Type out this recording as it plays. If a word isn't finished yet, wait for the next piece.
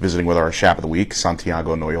visiting with our Chap of the Week,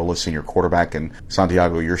 Santiago Noyola, senior quarterback. And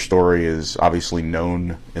Santiago, your story is obviously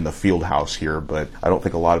known in the field house here, but I don't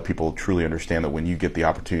think a lot of people truly understand that when you get the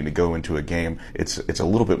opportunity to go into a game, it's a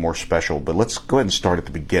little bit more special. But let's go ahead and start at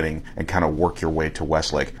the beginning and kind of work your way to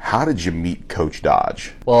Westlake. How did you meet Coach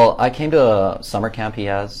Dodge? Well, I came to a summer camp he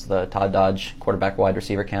has, the Todd Dodge quarterback wide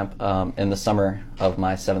receiver camp, in the summer of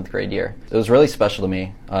my 7th grade year. It was really special to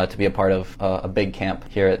me to be a part of a big camp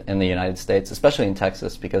here in the United States, especially in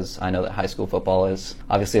Texas, because I know that high school football is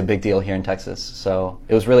obviously a big deal here in Texas. So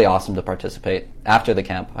it was really awesome to participate. After the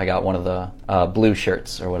camp, I got one of the blue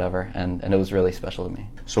shirts or whatever, and it was really special to me.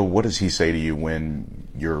 So what does he say to you when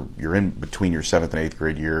you're in between your 7th and 8th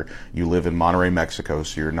grade year? You live in Monterrey, Mexico,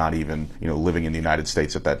 so you're not even living in the United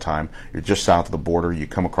States at that time. You're just south of the border. You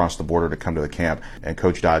come across the border to come to the camp, and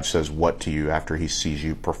Coach Dodge says what to you after he sees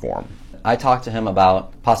you perform? I talked to him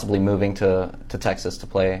about possibly moving to Texas to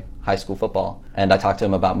play high school football, and I talked to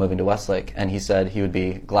him about moving to Westlake, and he said he would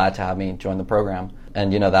be glad to have me join the program.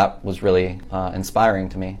 And that was really inspiring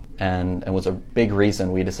to me, and was a big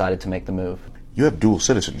reason we decided to make the move. You have dual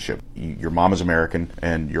citizenship. Your mom is American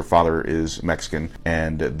and your father is Mexican,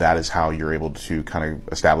 and that is how you're able to kind of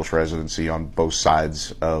establish residency on both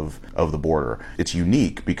sides of the border. It's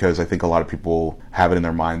unique because I think a lot of people have it in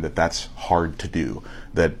their mind that that's hard to do,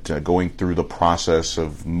 that going through the process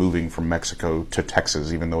of moving from Mexico to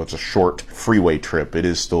Texas, even though it's a short freeway trip, it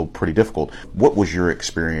is still pretty difficult. What was your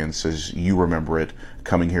experience as you remember it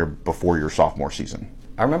coming here before your sophomore season?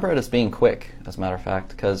 I remember it as being quick, as a matter of fact,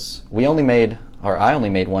 because I only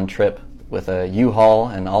made one trip with a U-Haul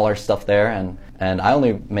and all our stuff there, and I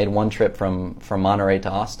only made one trip from Monterrey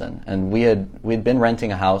to Austin. And we'd been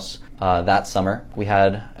renting a house that summer. We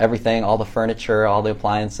had everything, all the furniture, all the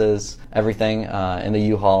appliances, everything in the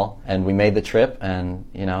U-Haul, and we made the trip. And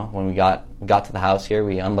when we got to the house here,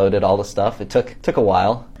 we unloaded all the stuff. It took a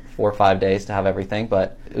while. 4 or 5 days to have everything,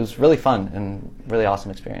 but it was really fun and really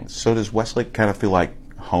awesome experience. So does Westlake kind of feel like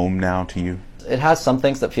home now to you? It has some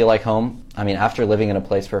things that feel like home. I mean, after living in a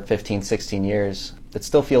place for 15, 16 years, it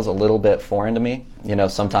still feels a little bit foreign to me.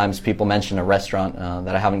 Sometimes people mention a restaurant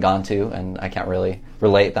that I haven't gone to, and I can't really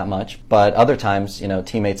relate that much. But other times,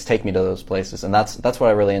 teammates take me to those places, and that's what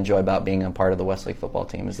I really enjoy about being a part of the Westlake football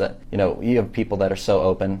team, is that, you have people that are so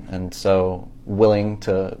open and so willing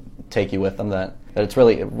to take you with them that it's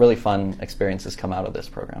really fun experiences come out of this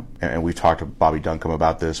program. And we've talked to Bobby Duncombe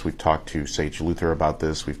about this. We've talked to Sage Luther about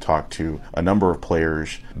this. We've talked to a number of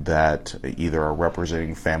players that either are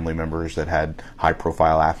representing family members that had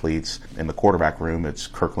high-profile athletes. In the quarterback room, it's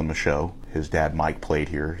Kirkland Michaud. His dad, Mike, played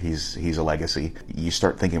here. He's a legacy. You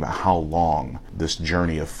start thinking about how long this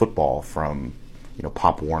journey of football from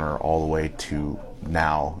Pop Warner all the way to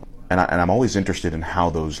now. And I'm always interested in how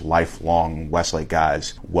those lifelong Westlake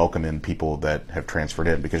guys welcome in people that have transferred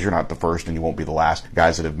in, because you're not the first and you won't be the last.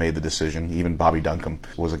 Guys that have made the decision, even Bobby Duncombe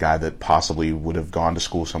was a guy that possibly would have gone to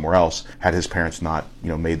school somewhere else had his parents not,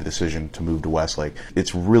 made the decision to move to Westlake.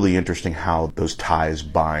 It's really interesting how those ties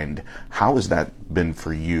bind. How has that been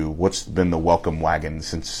for you? What's been the welcome wagon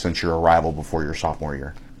since your arrival before your sophomore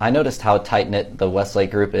year? I noticed how tight-knit the Westlake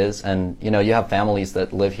group is, and you have families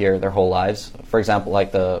that live here their whole lives. For example,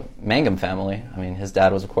 like the Mangum family. I mean, his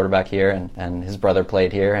dad was a quarterback here, and his brother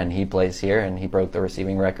played here, and he plays here, and he broke the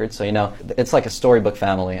receiving record. So, it's like a storybook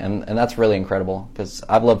family, and that's really incredible, because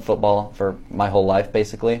I've loved football for my whole life,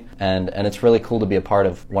 basically, and it's really cool to be a part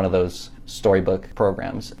of one of those storybook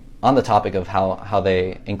programs. On the topic of how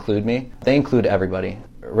they include me, they include everybody.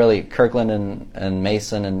 Really, Kirkland and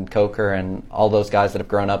Mason and Coker and all those guys that have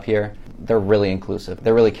grown up here, they're really inclusive.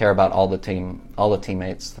 They really care about all the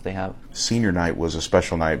teammates that they have. Senior night was a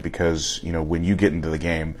special night because, when you get into the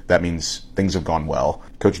game, that means things have gone well.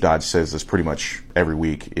 Coach Dodge says this pretty much every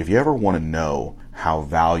week. If you ever want to know how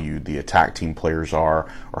valued the attack team players are,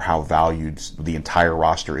 or how valued the entire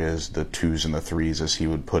roster is, the 2s and the 3s, as he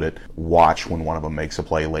would put it, watch when one of them makes a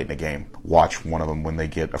play late in a game. Watch one of them when they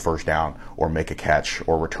get a first down or make a catch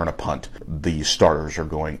or return a punt. The starters are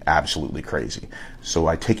going absolutely crazy. So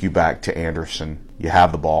I take you back to Anderson. You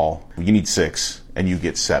have the ball. You need 6, and you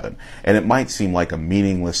get 7. And it might seem like a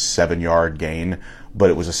meaningless 7-yard gain, but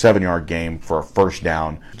it was a 7-yard game for a first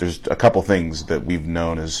down. There's a couple things that we've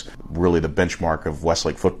known as really the benchmark of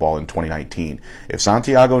Westlake football in 2019. If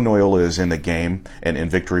Santiago Noyola is in the game and in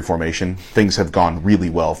victory formation, things have gone really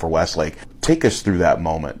well for Westlake. Take us through that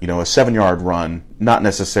moment. A 7-yard run, not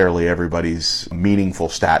necessarily everybody's meaningful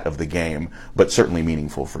stat of the game, but certainly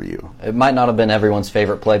meaningful for you. It might not have been everyone's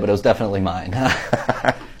favorite play, but it was definitely mine.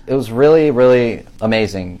 It was really, really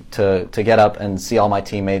amazing to get up and see all my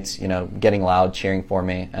teammates, getting loud, cheering for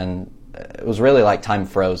me, and it was really like time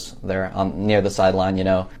froze there near the sideline.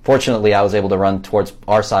 Fortunately, I was able to run towards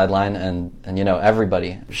our sideline, and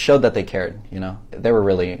everybody showed that they cared. They were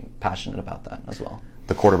really passionate about that as well.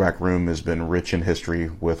 The quarterback room has been rich in history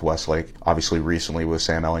with Westlake. Obviously, recently with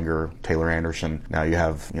Sam Ellinger, Taylor Anderson. Now you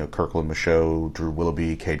have Kirkland Michaud, Drew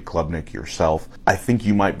Willoughby, Cade Klubnik, yourself. I think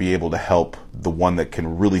you might be able to help the one that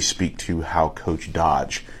can really speak to how Coach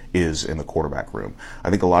Dodge is in the quarterback room. I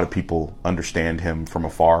think a lot of people understand him from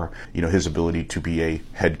afar, his ability to be a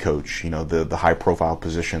head coach, the high profile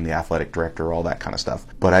position, the athletic director, all that kind of stuff.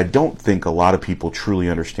 But I don't think a lot of people truly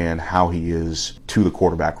understand how he is to the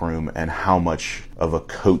quarterback room and how much of a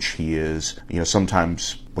coach he is.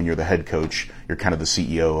 Sometimes when you're the head coach, you're kind of the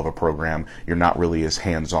CEO of a program. You're not really as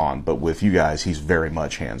hands-on, but with you guys, he's very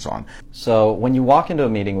much hands-on. So when you walk into a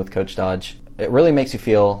meeting with Coach Dodge, it really makes you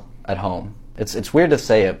feel at home. It's weird to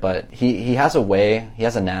say it, but he has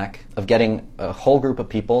a knack of getting a whole group of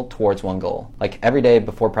people towards one goal. Like every day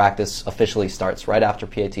before practice officially starts, right after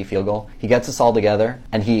PAT field goal, he gets us all together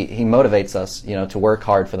and he motivates us, to work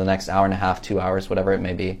hard for the next hour and a half, 2 hours, whatever it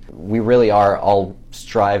may be. We really are all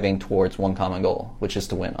striving towards one common goal, which is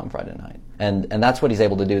to win on Friday night. And that's what he's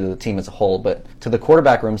able to do to the team as a whole. But to the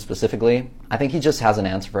quarterback room specifically, I think he just has an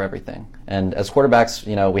answer for everything. And as quarterbacks,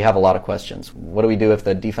 we have a lot of questions. What do we do if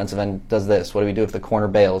the defensive end does this? What do we do if the corner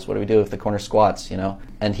bails? What do we do if the corner squats?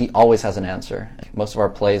 And he always has an answer. Most of our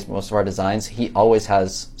plays, most of our designs, he always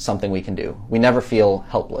has something we can do. We never feel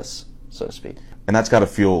helpless, so to speak. And that's got to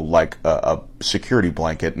feel like a security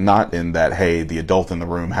blanket, not in that, hey, the adult in the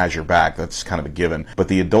room has your back. That's kind of a given. But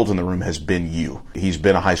the adult in the room has been you. He's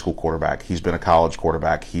been a high school quarterback. He's been a college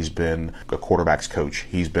quarterback. He's been a quarterback's coach.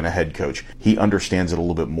 He's been a head coach. He understands it a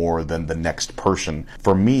little bit more than the next person.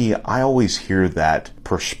 For me, I always hear that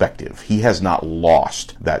perspective. He has not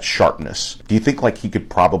lost that sharpness. Do you think like he could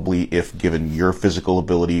probably, if given your physical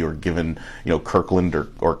ability or given, Kirkland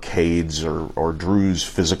or Cade's or Drew's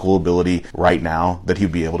physical ability right now, that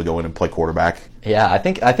he'd be able to go in and play quarterback? Yeah, I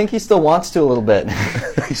think he still wants to a little bit.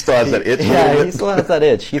 He still has that itch. Yeah, he still has that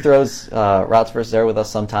itch. He throws routes versus air with us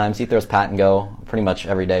sometimes. He throws pat and go pretty much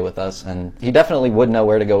every day with us, and he definitely would know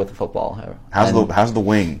where to go with the football. How's the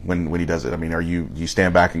wing when he does it? I mean, you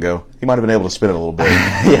stand back and go, he might have been able to spin it a little bit.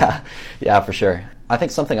 Yeah, for sure. I think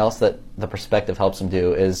something else that the perspective helps him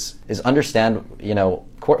do is understand,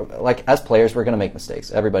 like as players, we're going to make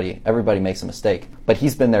mistakes. Everybody makes a mistake, but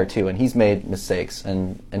he's been there too, and he's made mistakes,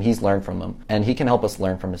 and he's learned from them, and he can help us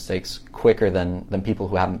learn from mistakes quicker than people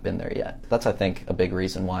who haven't been there yet. That's, I think, a big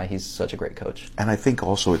reason why he's such a great coach. And I think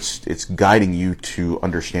also it's guiding you to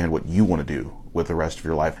understand what you want to do with the rest of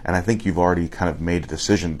your life. And I think you've already kind of made a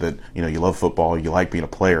decision that, you love football, you like being a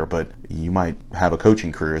player, but you might have a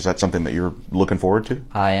coaching career. Is that something that you're looking forward to?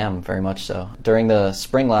 I am, very much so. During the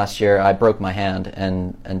spring last year, I broke my hand,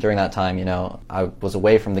 and during that time, I was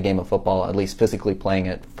away from the game of football, at least physically playing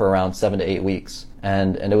it, for around 7 to 8 weeks.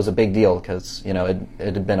 And it was a big deal because, it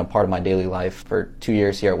had been a part of my daily life for 2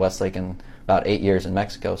 years here at Westlake and about 8 years in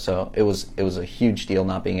Mexico. So it was a huge deal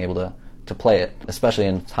not being able to play it, especially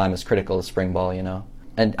in a time as critical as spring ball,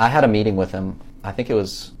 And I had a meeting with him, I think it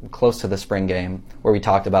was close to the spring game, where we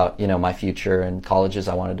talked about, my future and colleges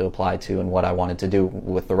I wanted to apply to and what I wanted to do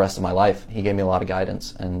with the rest of my life. He gave me a lot of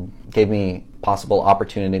guidance and gave me possible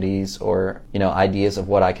opportunities or, ideas of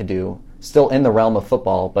what I could do, still in the realm of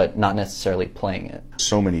football, but not necessarily playing it.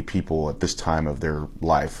 So many people at this time of their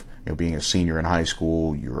life, being a senior in high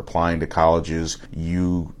school, you're applying to colleges,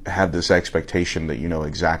 you have this expectation that you know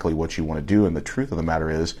exactly what you want to do, and the truth of the matter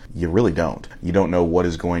is, you really don't. You don't know what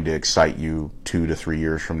is going to excite you 2 to 3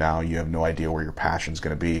 years from now. You have no idea where your passion's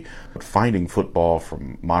going to be. But finding football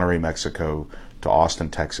from Monterrey, Mexico, to Austin,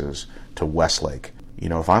 Texas, to Westlake,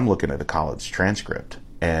 if I'm looking at a college transcript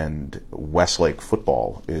and Westlake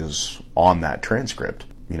football is on that transcript,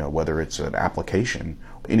 whether it's an application,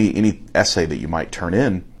 any essay that you might turn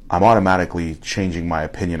in, I'm automatically changing my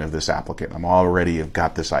opinion of this applicant. I'm already have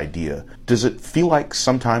got this idea. Does it feel like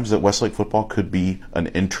sometimes that Westlake football could be an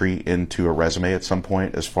entry into a resume at some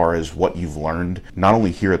point as far as what you've learned, not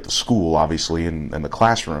only here at the school, obviously, in the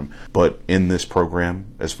classroom, but in this program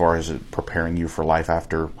as far as it preparing you for life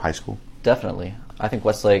after high school? Definitely. I think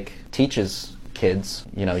Westlake teaches kids,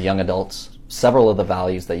 young adults, several of the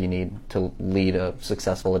values that you need to lead a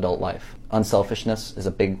successful adult life. Unselfishness is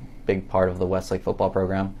a big part of the Westlake football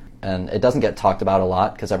program, and it doesn't get talked about a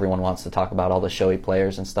lot because everyone wants to talk about all the showy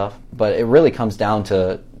players and stuff, but it really comes down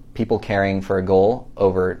to people caring for a goal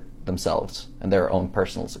over themselves and their own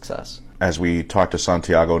personal success. As we talk to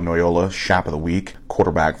Santiago Noyola, Chap of the Week,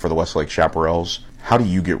 quarterback for the Westlake Chaparrals, How do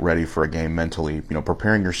you get ready for a game mentally? You know,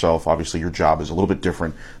 preparing yourself, obviously your job is a little bit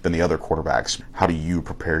different than the other quarterbacks. How do you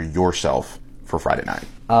prepare yourself for Friday night?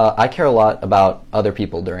 I care a lot about other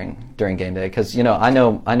people during game day because, you know, I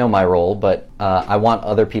know my role, but I want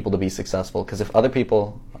other people to be successful, because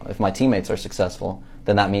if my teammates are successful,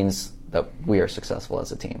 then that means that we are successful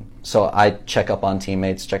as a team. So I check up on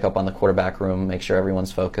teammates, check up on the quarterback room, make sure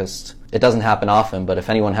everyone's focused. It doesn't happen often, but if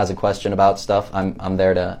anyone has a question about stuff, I'm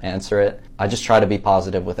there to answer it. I just try to be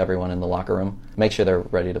positive with everyone in the locker room, make sure they're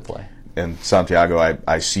ready to play. And Santiago,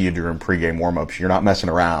 I see you during pregame warmups. You're not messing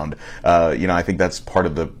around. You know, I think that's part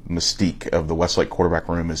of the mystique of the Westlake quarterback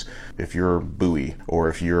room is if you're Bowie or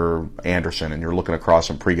if you're Anderson and you're looking across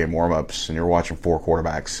some pregame warmups and you're watching 4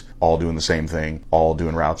 quarterbacks all doing the same thing, all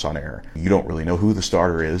doing routes on air, you don't really know who the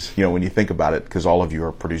starter is, you know, when you think about it, because all of you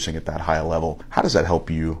are producing at that high level. How does that help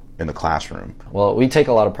you in the classroom? Well, we take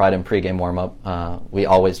a lot of pride in pregame warmup. We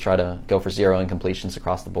always try to go for 0 incompletions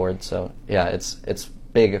across the board. So yeah, it's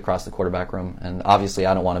big across the quarterback room, and obviously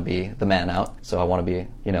I don't want to be the man out, so I want to be,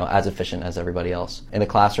 you know, as efficient as everybody else. In the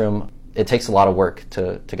classroom, it takes a lot of work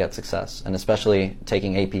to get success, and especially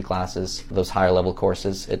taking AP classes, those higher level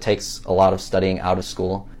courses, it takes a lot of studying out of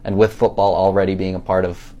school, and with football already being a part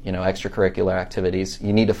of, you know, extracurricular activities,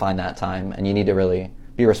 you need to find that time, and you need to really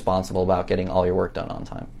be responsible about getting all your work done on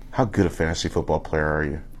time. How good a fantasy football player are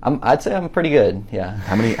you? I'd say I'm pretty good, yeah.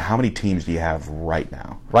 How many teams do you have right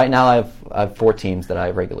now? Right now I have 4 teams that I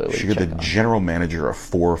regularly check on. You're the general manager of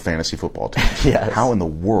 4 fantasy football teams. Yes. How in the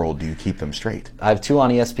world do you keep them straight? I have 2 on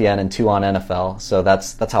ESPN and 2 on NFL, so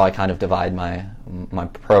that's how I kind of divide my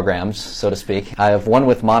programs, so to speak. I have 1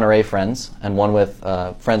 with Monterrey friends and 1 with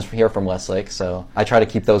friends here from Westlake, so I try to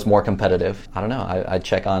keep those more competitive. I don't know, I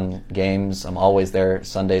check on games. I'm always there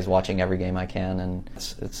Sundays watching every game I can, and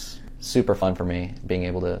it's super fun for me being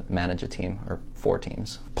able to manage a team or 4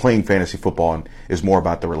 teams. Playing fantasy football is more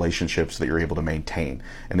about the relationships that you're able to maintain,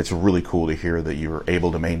 and it's really cool to hear that you're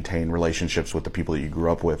able to maintain relationships with the people that you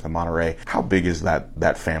grew up with in Monterrey. How big is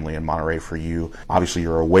that family in Monterrey for you? Obviously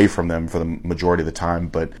you're away from them for the majority of the time,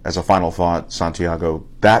 but as a final thought, Santiago,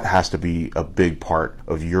 that has to be a big part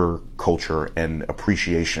of your culture and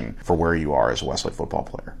appreciation for where you are as a Westlake football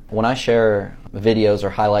player. When I share videos or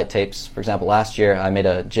highlight tapes, for example, last year I made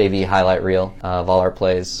a JV highlight reel of all our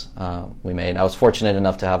plays we made. I was fortunate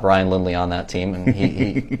enough to have Ryan Lindley on that team, and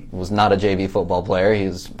he was not a JV football player.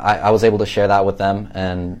 I was able to share that with them,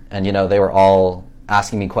 and you know, they were all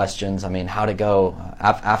asking me questions. I mean, how'd it go?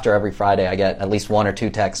 After every Friday, I get at least 1 or 2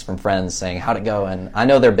 texts from friends saying, how'd it go? And I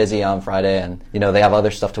know they're busy on Friday, and you know, they have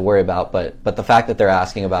other stuff to worry about, but the fact that they're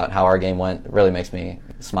asking about how our game went really makes me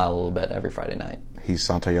smile a little bit every Friday night. He's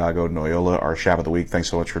Santiago Noyola, our Chef of the Week. Thanks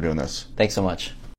so much for doing this. Thanks so much.